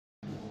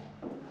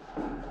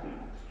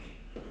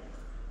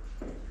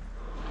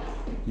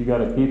You got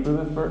a key for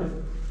this, Bertie?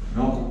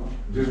 No,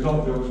 there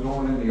was no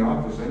one in the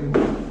office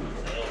anyway.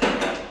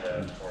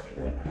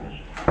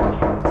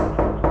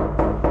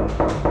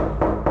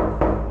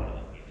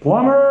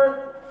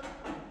 Plumber!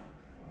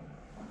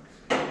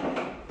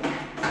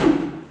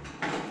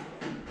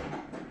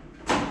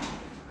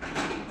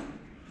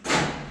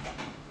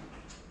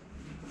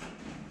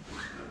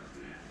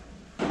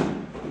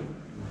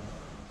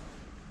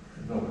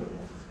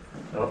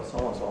 No, it's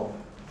almost all.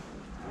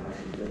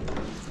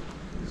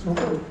 So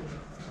good.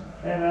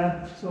 Hey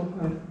man, So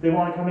good. they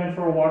want to come in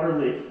for a water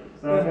leak.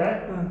 Is that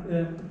okay?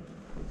 Yeah.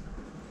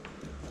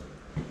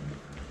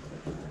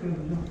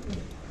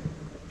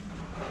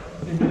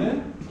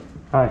 Engineer,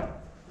 Hi.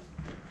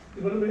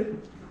 you gonna be?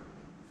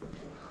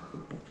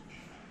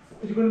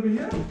 You gonna be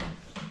here?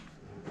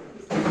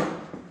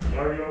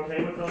 Are you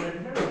okay with them in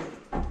here?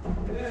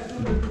 Yeah, no,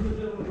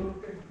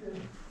 okay. Yeah.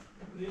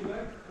 Lean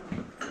back.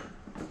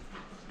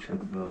 Check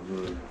the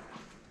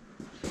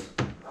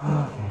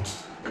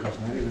There's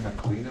not even a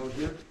clean out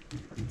here?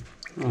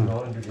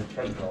 No, there's a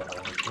check valve on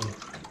it too.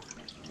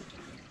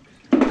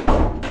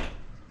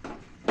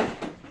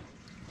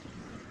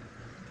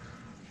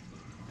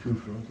 Two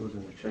front goes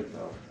in the check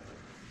valve.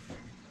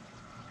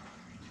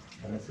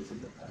 And this is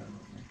the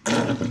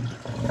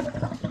panel.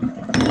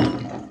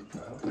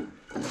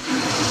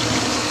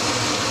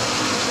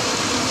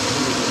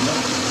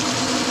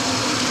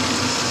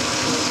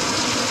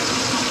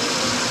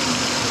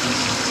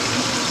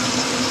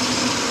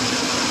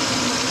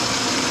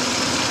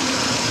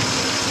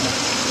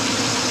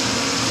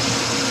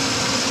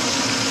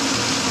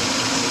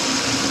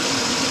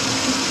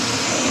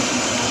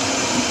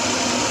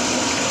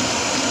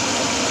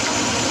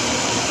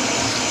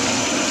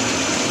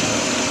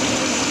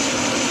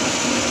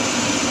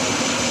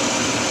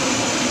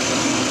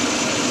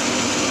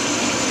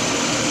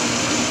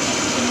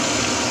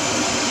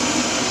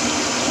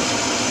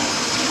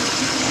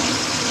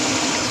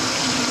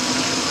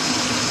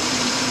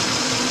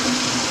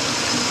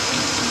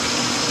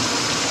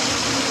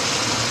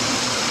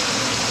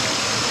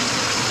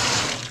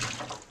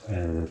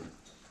 And it's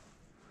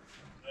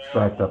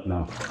backed up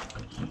now.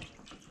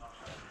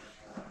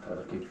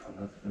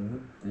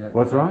 Yeah.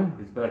 What's wrong?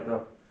 It's backed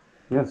up.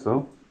 Yeah,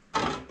 so?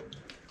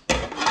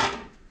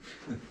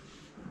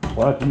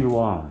 What do you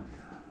want?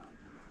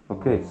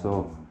 Okay,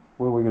 so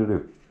what are we gonna do?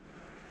 You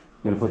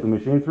gonna put the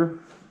machine through?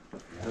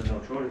 There's no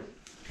choice.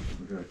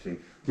 We gotta take.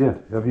 Yeah,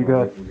 have you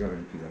got? We gotta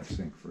empty that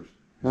sink first.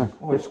 Yeah,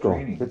 Oh, it's cool.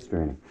 draining. It's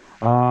draining.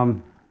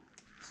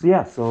 So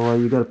yeah, so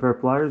you got a pair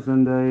of pliers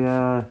and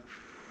a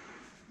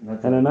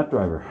nut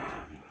driver.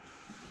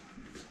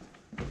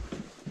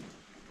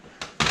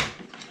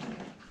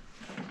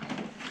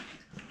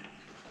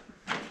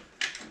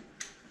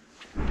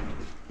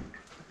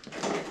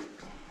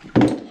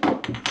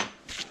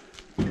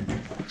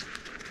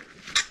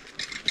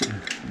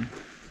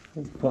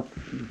 Oh fuck,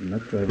 there's a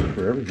nut driver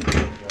for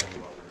everything.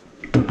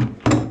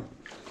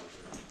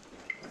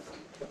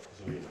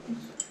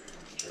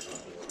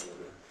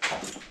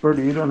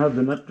 Bertie, you don't have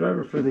the nut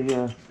driver for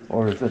the,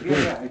 or is that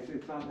Yeah,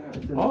 it's on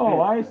there.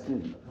 Oh, I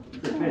see.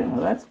 Oh,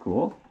 that's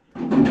cool.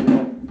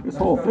 This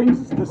whole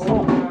thing's, this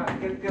whole,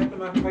 Get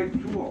them on pipe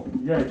tool.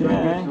 Yeah,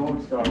 Yeah. it's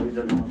old style. He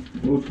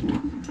doesn't want.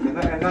 And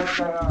that's,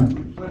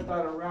 you flip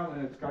that around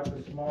and it's got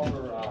the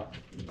smaller,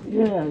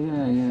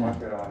 yeah.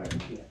 bucket on it.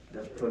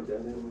 Just put that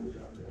in.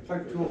 It's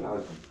like tool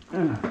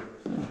housing.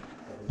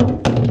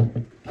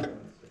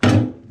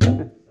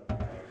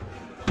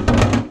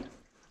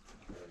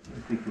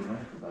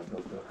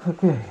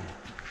 Okay.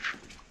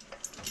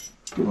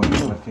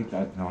 Let's take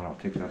that, no,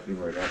 take that thing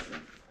right after.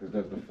 Cause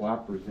the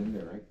flapper's in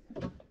there, right?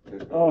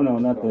 Oh, no,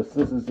 not this.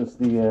 This is just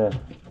the,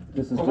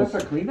 this is Oh, that's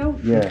just, a clean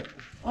out? yeah.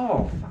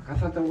 Oh, fuck, I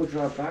thought that was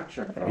a back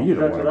check. You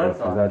don't That's want what I to go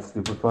thought. through that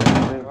stupid fucking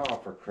thing. Oh,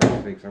 for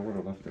Christ's sakes, I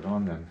would've left it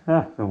on then.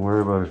 Ah, don't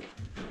worry about it.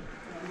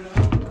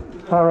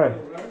 All right.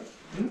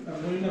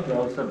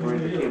 I'll separate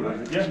the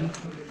cables. Yeah.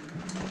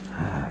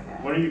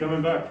 When are you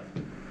coming back?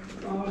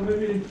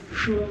 Maybe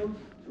 2 hours.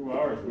 2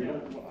 hours.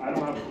 I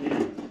don't have a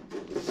key.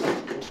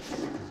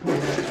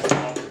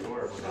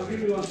 I'll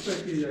give you 1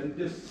 second and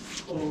just,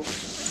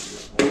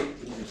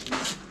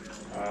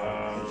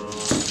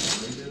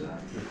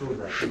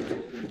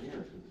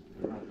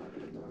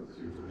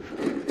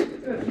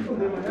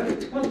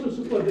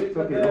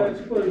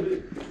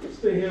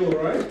 stay here, all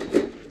right?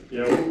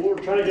 Yeah, we're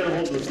trying to get a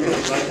hold of the store,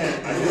 but I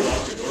can't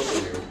lock the door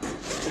from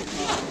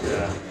here.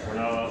 Yeah, we're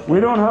not. We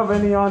don't have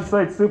any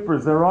on-site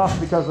supers. They're off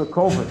because of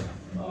COVID.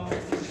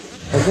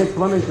 I think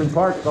Flemington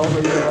Park,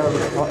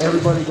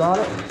 everybody got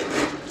it?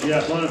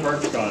 Yeah, one of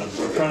Bart's gone.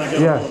 We're trying to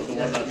get Yeah. a hold of the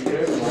one that's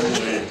all the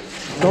way.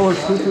 So is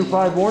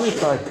 225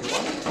 Morningside.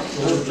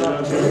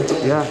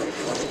 Yeah,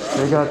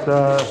 they got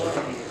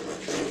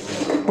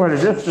quite a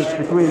distance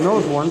between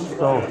those ones,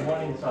 so.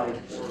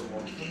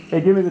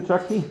 Hey, give me the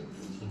truck key.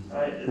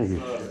 Thank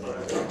you.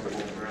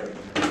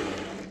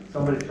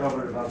 Somebody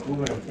troubled about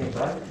moving and came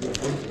back.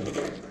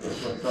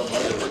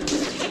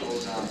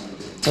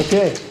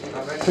 Okay,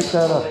 pick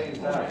that up.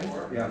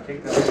 Yeah,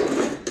 take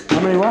that.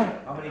 How many what?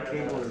 How many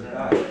cables is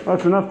that?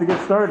 That's enough to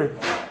get started.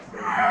 Funny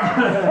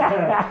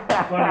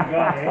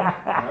guy,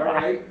 eh?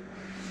 Alright.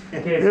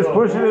 Okay, Just so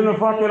push it in the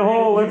fucking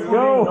hole, let's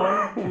go.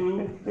 1, 2,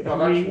 No,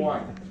 that's 3.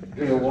 one.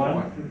 This You're is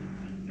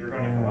one. You're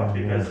gonna come up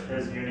because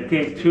his unit.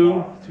 Okay,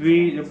 2,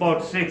 3,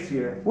 about 6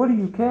 here. What do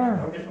you care?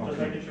 I'm just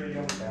making sure you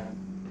don't have.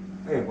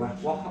 Hey,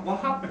 what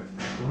happened?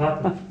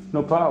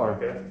 No power.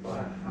 Okay.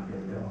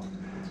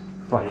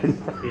 Fucking.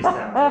 He's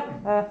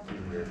down.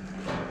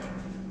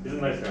 He's a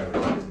nice guy.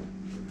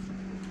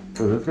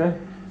 So this guy?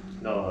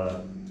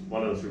 No,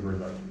 one of the supers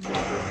that.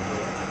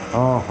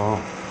 Oh, oh.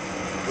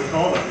 We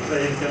called him. He said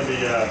he's gonna be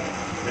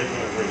making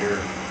it right here.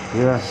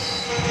 Yeah.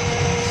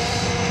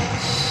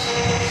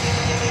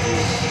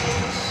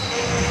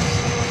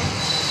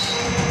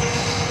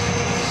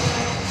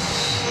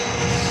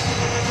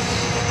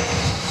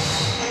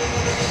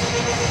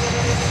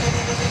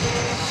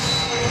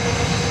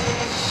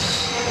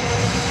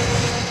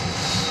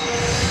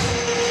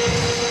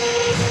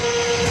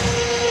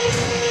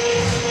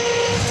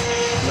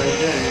 Right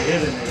there, you're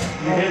hitting it.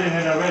 You're hitting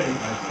it already.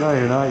 No,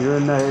 you're not. You're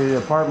in the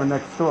apartment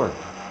next door. It's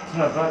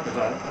not talked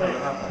about. What's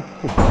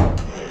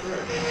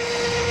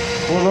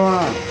going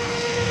on?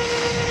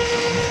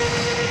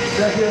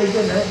 Back here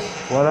again, eh?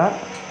 What that?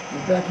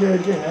 You're back here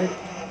again, eh?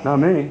 Not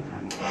me.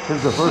 This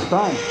is the first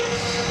time.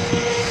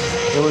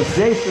 It was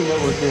Jason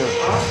that was here.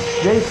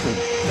 Jason.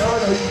 No,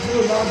 you do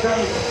a long time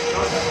ago.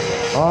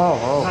 Oh,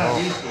 oh, Not oh.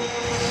 used to it.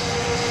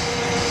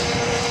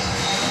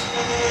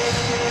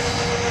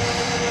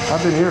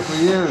 I've been here for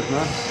years,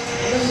 man.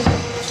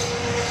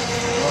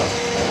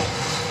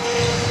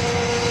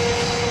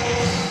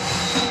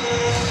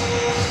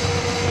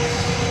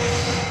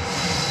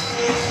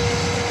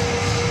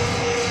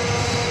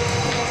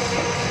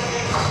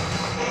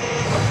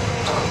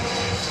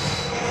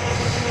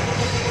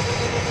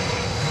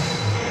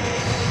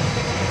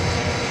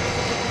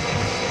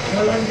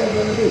 How long is that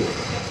gonna be?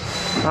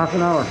 Half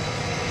an hour.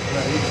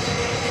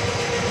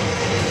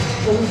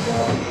 What we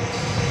got?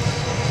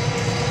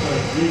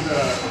 He's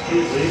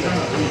on a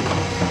lead.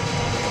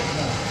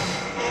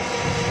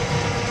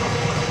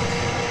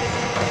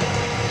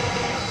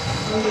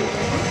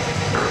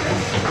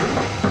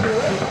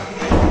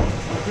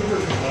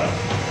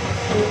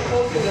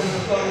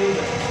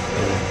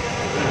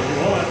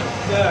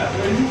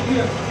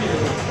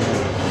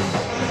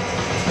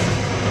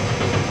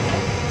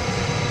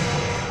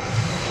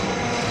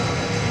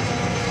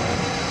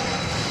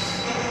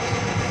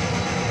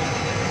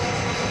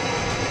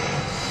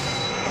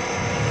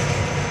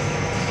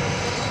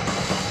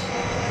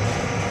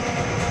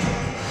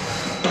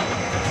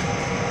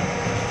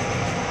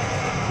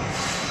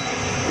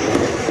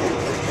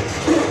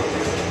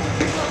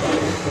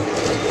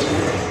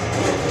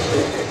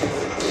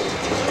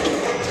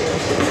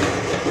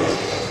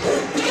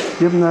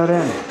 Give him that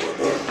end.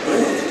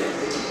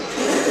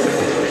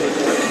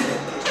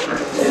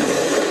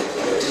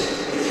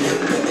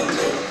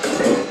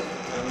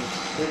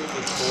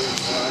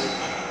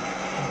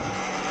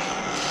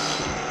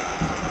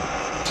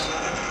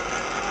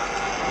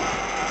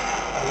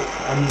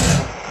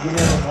 You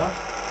never know.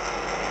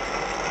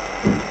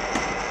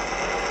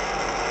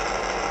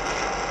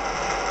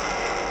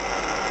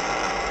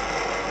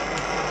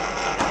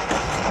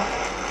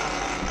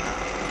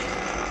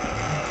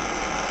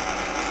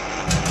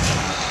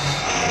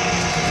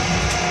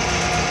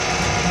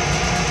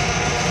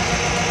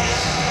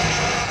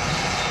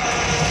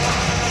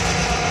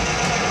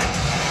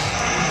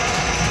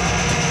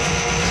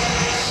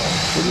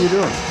 What are you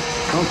doing?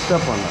 Don't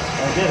step on that. I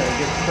did, I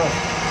get stuck.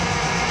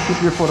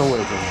 Keep your foot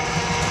away from it.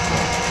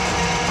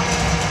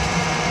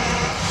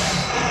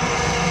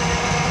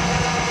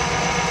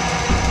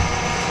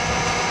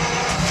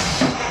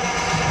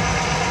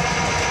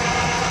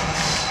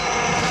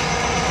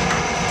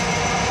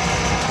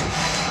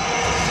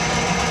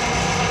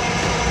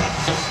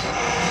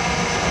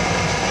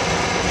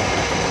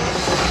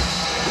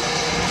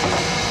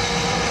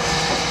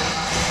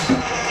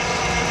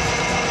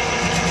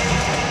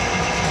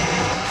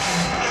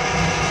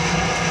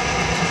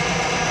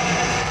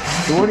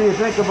 So what do you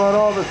think about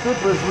all the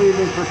supers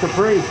leaving for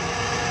Capri? Yeah,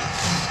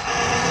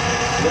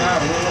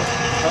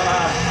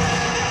 well,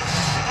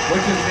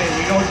 what's his name?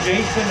 You know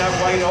Jason at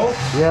White Oak?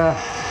 Yeah.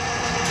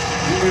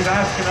 He was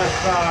asking us,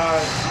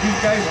 these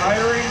guys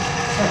hiring?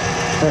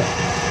 This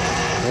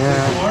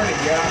Yeah. morning,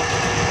 yeah.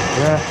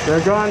 Yeah.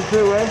 They're gone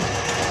too, eh?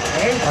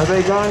 Hey? Are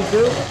they gone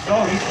too?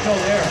 No, he's still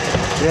there.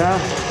 Yeah.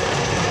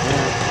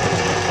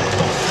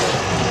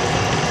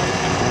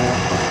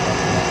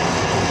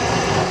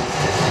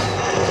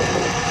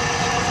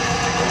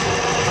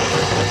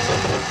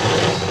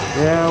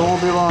 Yeah, it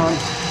won't be long.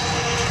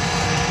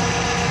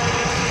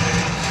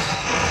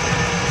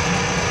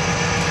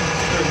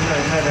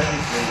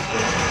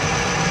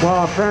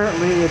 Well,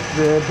 apparently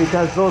it's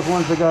because those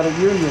ones that got a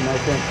union, I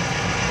think.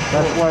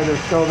 That's why they're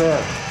still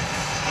there.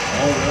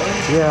 Oh,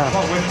 really? Yeah.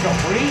 What, with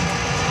Capri?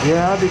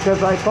 Yeah,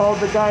 because I called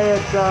the guy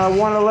at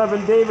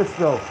 111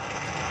 Davisville.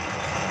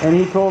 And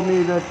he told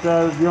me that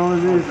the only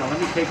reason... Now,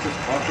 let me take this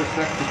off a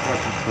sec. This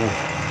question.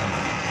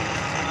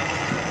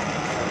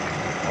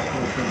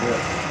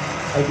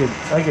 I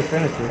could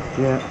finish it.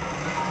 Yeah.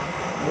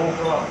 No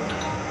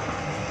problem.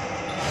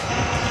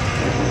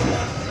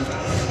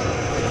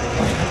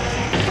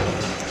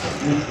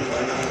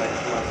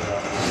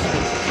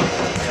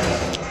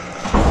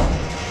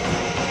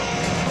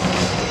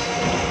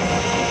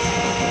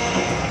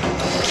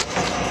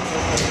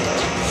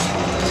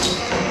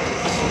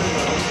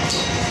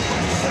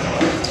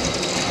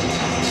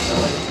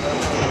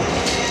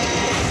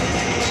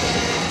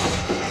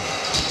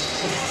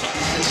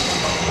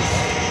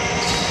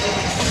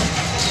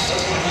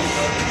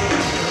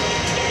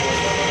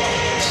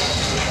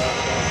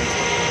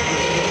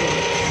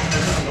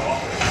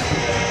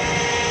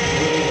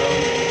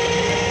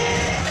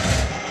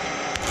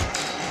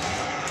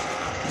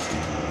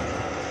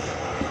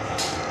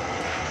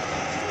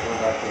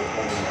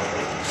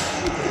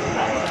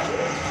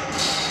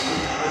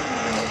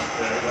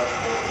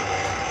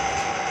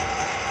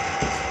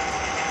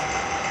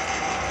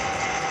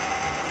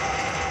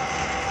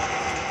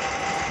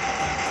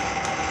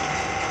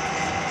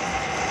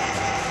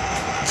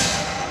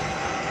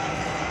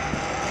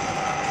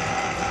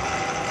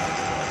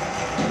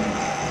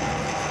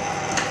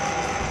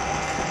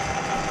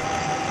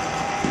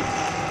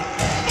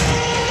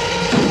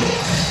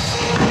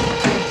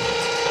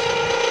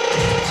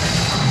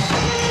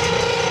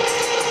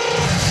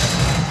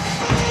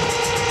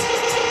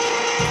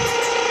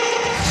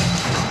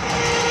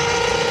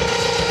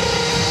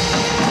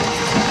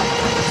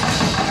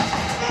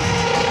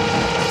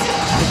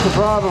 What's the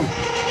problem?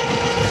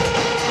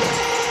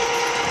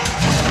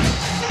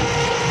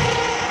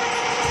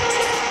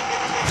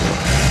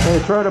 Hey,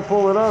 try to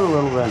pull it out a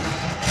little then.